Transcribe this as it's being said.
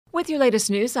With your latest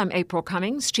news, I'm April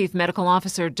Cummings. Chief Medical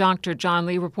Officer Dr. John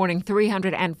Lee reporting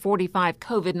 345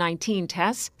 COVID-19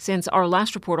 tests. Since our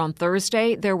last report on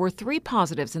Thursday, there were 3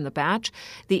 positives in the batch.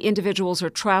 The individuals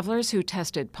are travelers who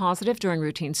tested positive during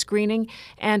routine screening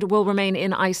and will remain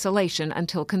in isolation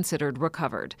until considered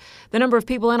recovered. The number of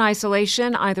people in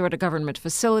isolation, either at a government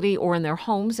facility or in their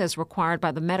homes as required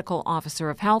by the Medical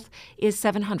Officer of Health, is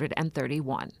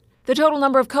 731. The total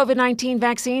number of COVID-19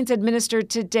 vaccines administered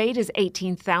to date is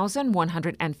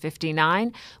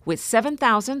 18,159, with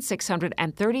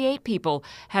 7,638 people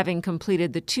having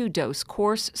completed the 2-dose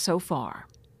course so far.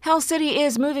 Health City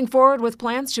is moving forward with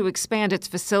plans to expand its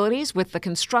facilities with the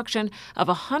construction of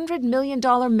a $100 million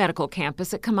medical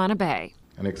campus at Camana Bay.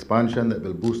 An expansion that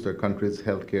will boost our country's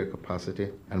healthcare capacity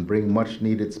and bring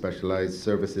much-needed specialized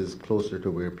services closer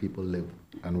to where people live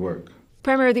and work.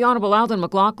 Premier the Honorable Alden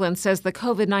McLaughlin says the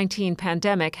COVID-19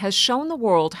 pandemic has shown the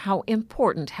world how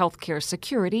important healthcare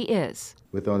security is.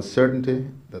 With the uncertainty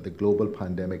that the global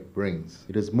pandemic brings,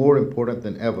 it is more important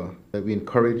than ever that we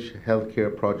encourage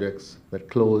healthcare projects that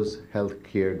close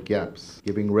healthcare gaps,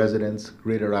 giving residents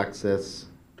greater access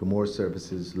to more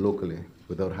services locally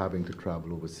without having to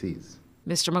travel overseas.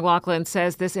 Mr. McLaughlin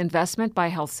says this investment by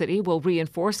Health City will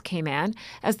reinforce Cayman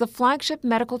as the flagship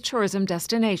medical tourism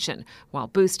destination while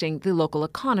boosting the local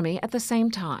economy at the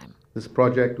same time. This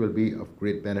project will be of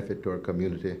great benefit to our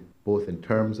community, both in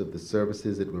terms of the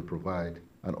services it will provide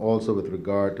and also with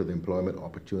regard to the employment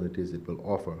opportunities it will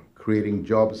offer, creating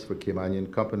jobs for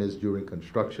Caymanian companies during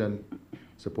construction,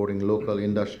 supporting local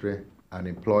industry and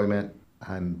employment,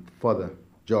 and further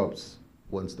jobs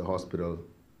once the hospital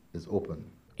is open.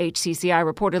 HCCI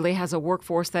reportedly has a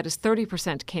workforce that is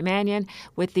 30% Caymanian,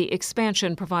 with the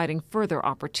expansion providing further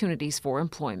opportunities for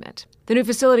employment. The new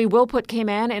facility will put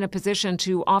Cayman in a position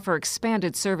to offer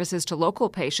expanded services to local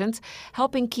patients,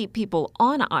 helping keep people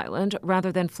on island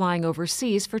rather than flying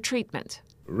overseas for treatment.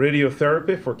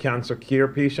 Radiotherapy for cancer care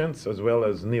patients, as well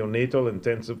as neonatal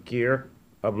intensive care,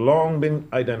 have long been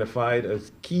identified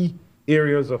as key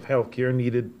areas of healthcare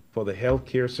needed for the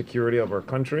healthcare security of our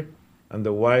country and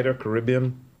the wider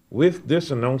Caribbean. With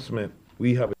this announcement,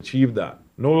 we have achieved that.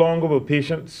 No longer will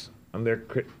patients and their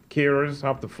carers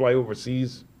have to fly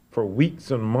overseas for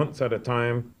weeks and months at a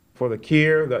time for the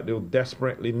care that they'll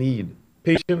desperately need.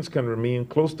 Patients can remain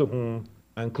close to home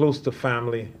and close to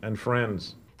family and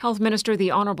friends. Health Minister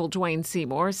the Honorable Dwayne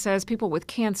Seymour says people with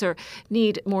cancer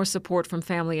need more support from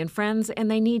family and friends, and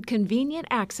they need convenient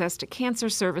access to cancer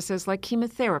services like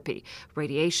chemotherapy,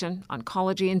 radiation,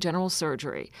 oncology, and general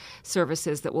surgery,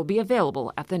 services that will be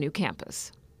available at the new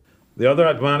campus. The other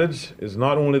advantage is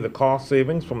not only the cost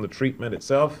savings from the treatment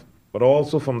itself, but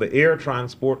also from the air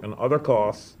transport and other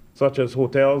costs, such as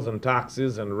hotels and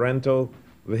taxis and rental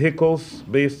vehicles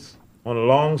based on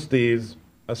long stays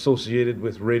associated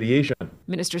with radiation.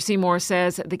 Minister Seymour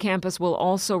says the campus will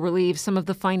also relieve some of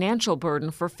the financial burden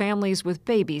for families with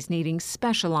babies needing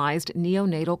specialized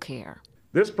neonatal care.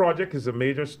 This project is a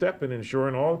major step in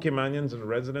ensuring all Caymanians and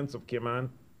residents of Cayman,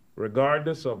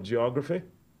 regardless of geography,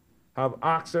 have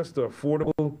access to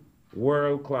affordable,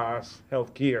 world-class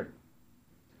health care.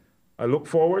 I look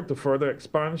forward to further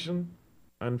expansion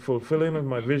and fulfilling of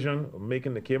my vision of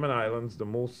making the Cayman Islands the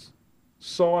most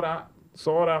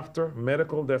sought-after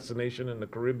medical destination in the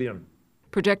Caribbean.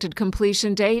 Projected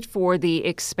completion date for the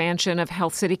expansion of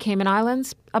Health City Cayman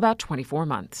Islands, about 24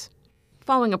 months.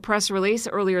 Following a press release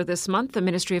earlier this month, the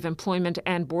Ministry of Employment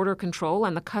and Border Control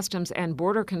and the Customs and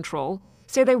Border Control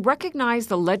say they recognize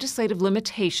the legislative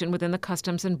limitation within the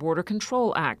Customs and Border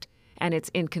Control Act and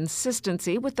its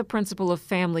inconsistency with the principle of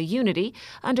family unity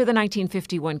under the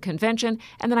 1951 Convention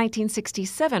and the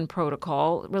 1967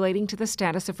 Protocol relating to the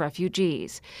status of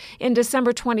refugees. In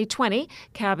December 2020,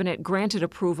 Cabinet granted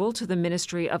approval to the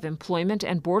Ministry of Employment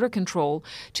and Border Control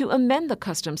to amend the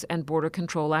Customs and Border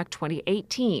Control Act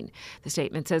 2018. The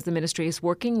statement says the ministry is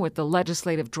working with the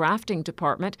Legislative Drafting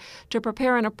Department to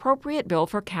prepare an appropriate bill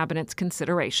for Cabinet's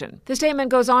consideration. The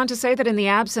statement goes on to say that in the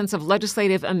absence of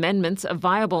legislative amendments, a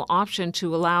viable option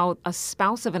to allow a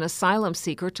spouse of an asylum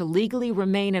seeker to legally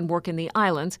remain and work in the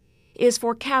islands is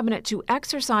for Cabinet to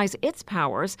exercise its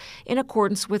powers in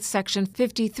accordance with Section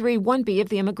 53(1)(b) of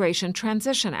the Immigration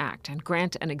Transition Act and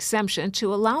grant an exemption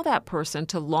to allow that person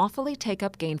to lawfully take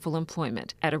up gainful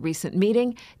employment. At a recent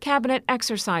meeting, Cabinet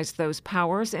exercised those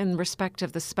powers in respect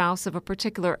of the spouse of a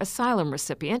particular asylum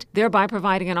recipient, thereby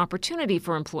providing an opportunity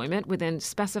for employment within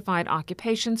specified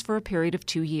occupations for a period of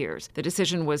 2 years. The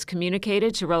decision was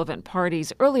communicated to relevant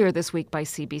parties earlier this week by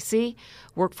CBC.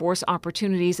 Workforce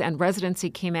Opportunities and Residency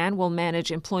Cayman will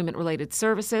manage employment-related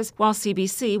services, while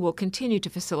CBC will continue to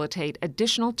facilitate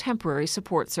additional temporary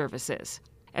support services.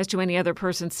 As to any other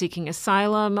person seeking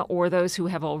asylum or those who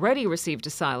have already received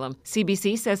asylum,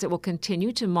 CBC says it will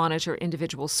continue to monitor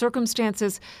individual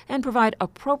circumstances and provide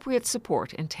appropriate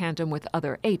support in tandem with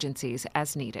other agencies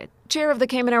as needed. Chair of the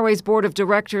Cayman Airways Board of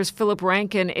Directors, Philip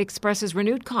Rankin, expresses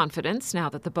renewed confidence now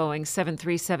that the Boeing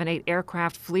 737-8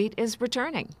 aircraft fleet is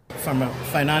returning. From a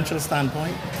financial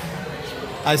standpoint,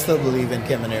 I still believe in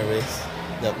Cayman Airways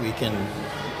that we can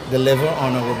deliver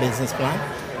on our business plan.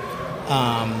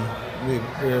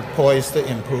 We're poised to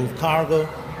improve cargo.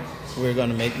 We're going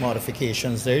to make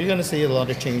modifications there. You're going to see a lot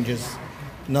of changes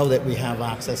now that we have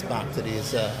access back to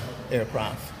these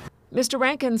aircraft. Mr.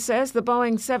 Rankin says the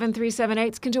Boeing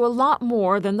 737-8s can do a lot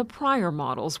more than the prior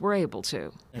models were able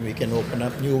to. And we can open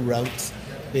up new routes.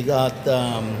 We got,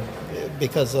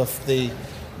 because of the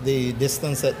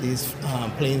distance that these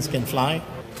planes can fly.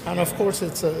 And of course,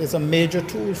 it's a major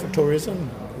tool for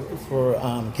tourism for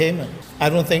Cayman. I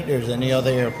don't think there's any other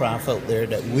aircraft out there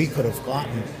that we could have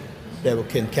gotten that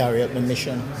can carry out the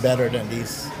mission better than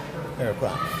these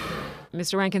aircraft.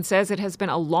 Mr. Rankin says it has been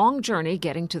a long journey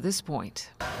getting to this point.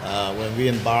 When we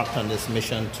embarked on this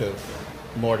mission to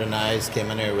modernize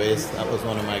Cayman Airways, that was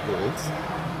one of my goals.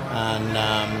 And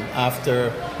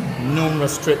after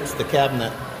numerous trips, the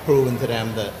cabinet proving to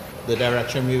them that the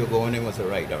direction we were going in was the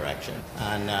right direction.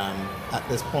 And at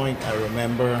this point, I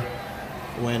remember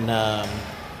when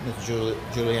Ms.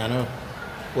 Giuliano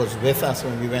was with us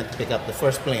when we went to pick up the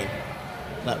first plane.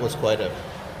 That was quite an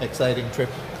exciting trip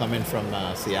coming from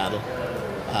Seattle.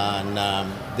 And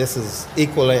this is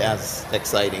equally as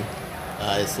exciting.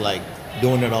 It's like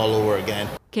doing it all over again.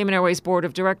 Cayman Airways Board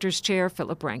of Directors Chair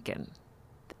Philip Rankin.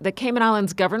 The Cayman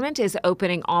Islands government is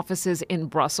opening offices in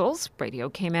Brussels. Radio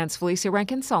Cayman's Felicia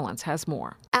Rankin-Solins has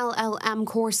more. LLM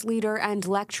course leader and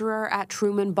lecturer at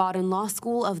Truman Bodden Law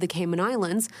School of the Cayman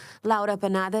Islands, Laura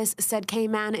Benades, said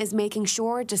Cayman is making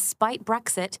sure, despite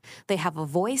Brexit, they have a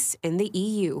voice in the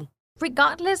EU.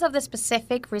 Regardless of the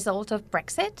specific result of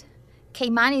Brexit,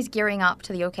 Cayman is gearing up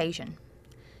to the occasion.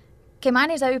 Cayman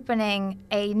is opening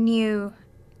a new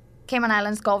Cayman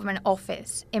Islands government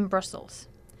office in Brussels.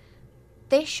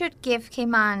 This should give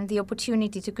Cayman the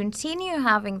opportunity to continue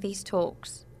having these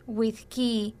talks with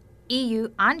key EU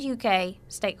and UK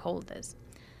stakeholders.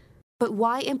 But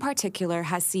why in particular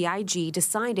has CIG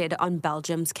decided on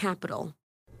Belgium's capital?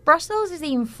 Brussels is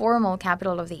the informal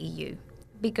capital of the EU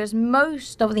because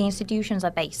most of the institutions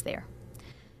are based there.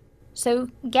 So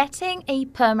getting a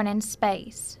permanent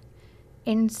space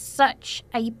in such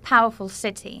a powerful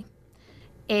city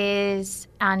is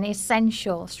an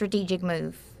essential strategic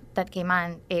move that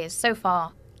Cayman is so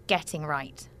far getting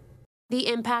right. The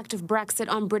impact of Brexit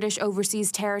on British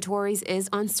overseas territories is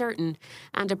uncertain,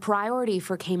 and a priority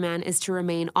for Cayman is to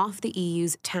remain off the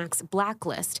EU's tax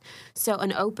blacklist, so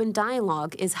an open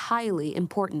dialogue is highly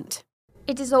important.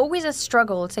 It is always a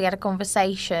struggle to get a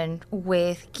conversation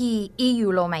with key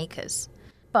EU lawmakers,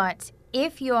 but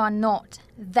if you are not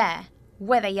there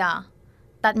where they are,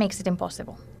 that makes it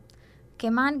impossible.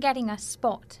 Cayman getting a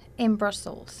spot in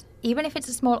Brussels, even if it's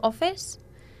a small office,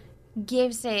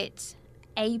 gives it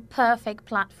a perfect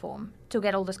platform to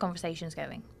get all those conversations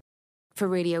going. For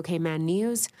Radio Cayman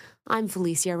News, I'm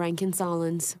Felicia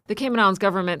Rankin-Solins. The Cayman Islands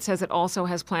government says it also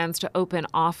has plans to open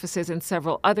offices in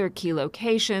several other key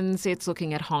locations. It's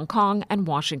looking at Hong Kong and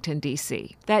Washington,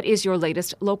 D.C. That is your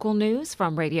latest local news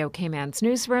from Radio Cayman's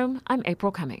newsroom. I'm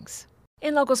April Cummings.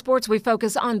 In local sports, we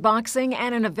focus on boxing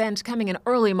and an event coming in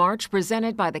early March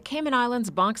presented by the Cayman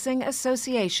Islands Boxing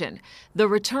Association. The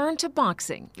Return to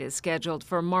Boxing is scheduled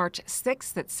for March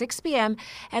 6th at 6 p.m.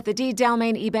 at the D.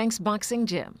 Dalmain Ebanks Boxing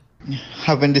Gym.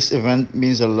 Having this event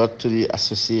means a lot to the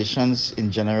associations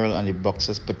in general and the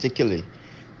boxers particularly.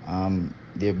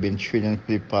 They've been training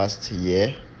for the past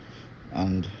year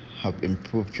and have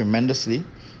improved tremendously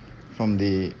from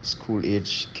the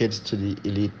school-age kids to the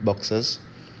elite boxers.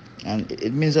 And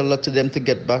it means a lot to them to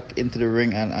get back into the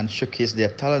ring and showcase their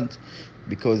talent,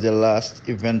 because their last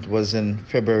event was in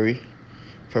February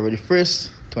 1st,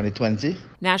 2020.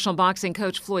 National boxing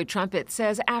coach Floyd Trumpet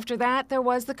says after that there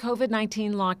was the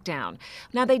COVID-19 lockdown.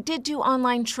 Now, they did do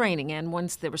online training, and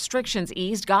once the restrictions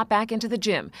eased, got back into the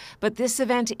gym. But this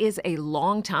event is a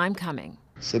long time coming.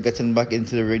 So getting back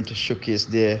into the ring to showcase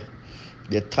their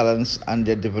talents and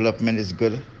their development is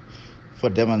good for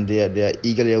them, and they are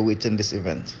eagerly awaiting this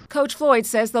event. Coach Floyd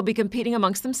says they'll be competing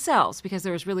amongst themselves because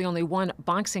there is really only one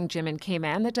boxing gym in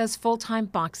Cayman that does full-time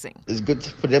boxing. It's good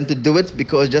for them to do it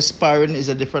because just sparring is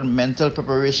a different mental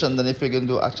preparation than if you're going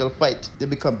to do an actual fight. They'll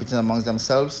be competing amongst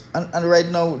themselves. And right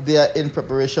now they are in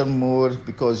preparation mode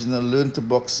because, learn to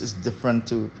box is different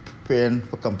to preparing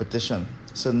for competition.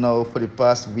 So now for the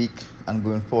past week and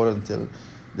going forward until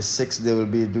The 6th, they will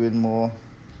be doing more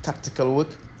tactical work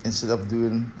instead of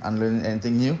doing and learning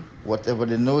anything new. Whatever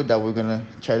they know, that we're going to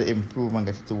try to improve and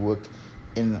get it to work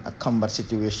in a combat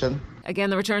situation. Again,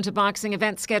 the Return to Boxing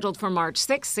event scheduled for March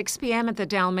 6, 6 p.m. at the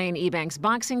Dalmain Ebanks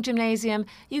Boxing Gymnasium.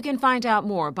 You can find out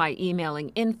more by emailing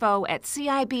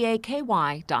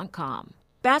info@cibaky.com.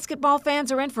 Basketball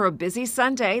fans are in for a busy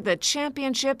Sunday, the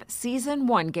championship Season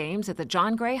 1 games at the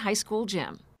John Gray High School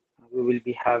Gym. We will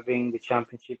be having the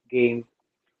championship game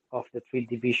of the 3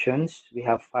 divisions. We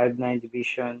have 5'9"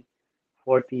 division,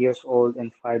 40 years old,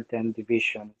 and 5'10"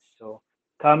 division. So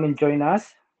come and join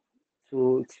us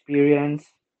to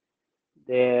experience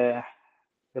the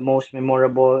most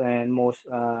memorable and most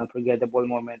unforgettable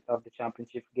moment of the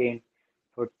championship game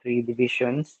for 3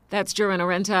 divisions. That's Juran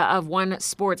Arenta of One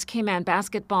Sports Cayman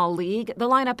Basketball League. The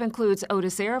lineup includes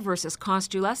Otis Air versus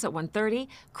Costulas at 1:30,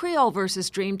 Creole versus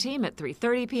Dream Team at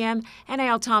 3:30 p.m., and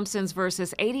Al Thompson's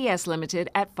versus ADS Limited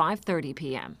at 5:30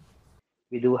 p.m.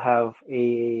 We do have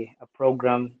a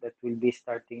program that will be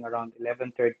starting around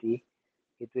 11:30.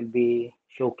 It will be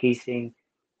showcasing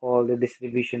all the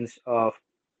distributions of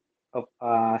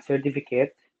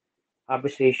certificate,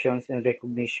 appreciations, and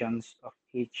recognitions of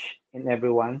each and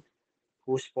everyone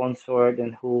who sponsored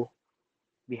and who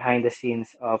behind the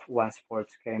scenes of One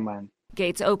Sports Cayman.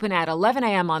 Gates open at 11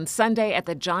 a.m. on Sunday at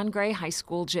the John Gray High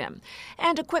School Gym.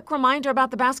 And a quick reminder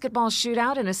about the basketball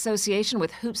shootout in association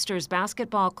with Hoopsters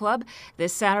Basketball Club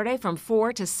this Saturday from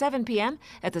 4 to 7 p.m.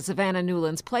 at the Savannah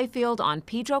Newlands Playfield on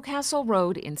Pedro Castle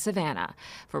Road in Savannah.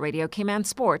 For Radio Cayman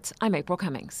Sports, I'm April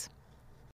Cummings.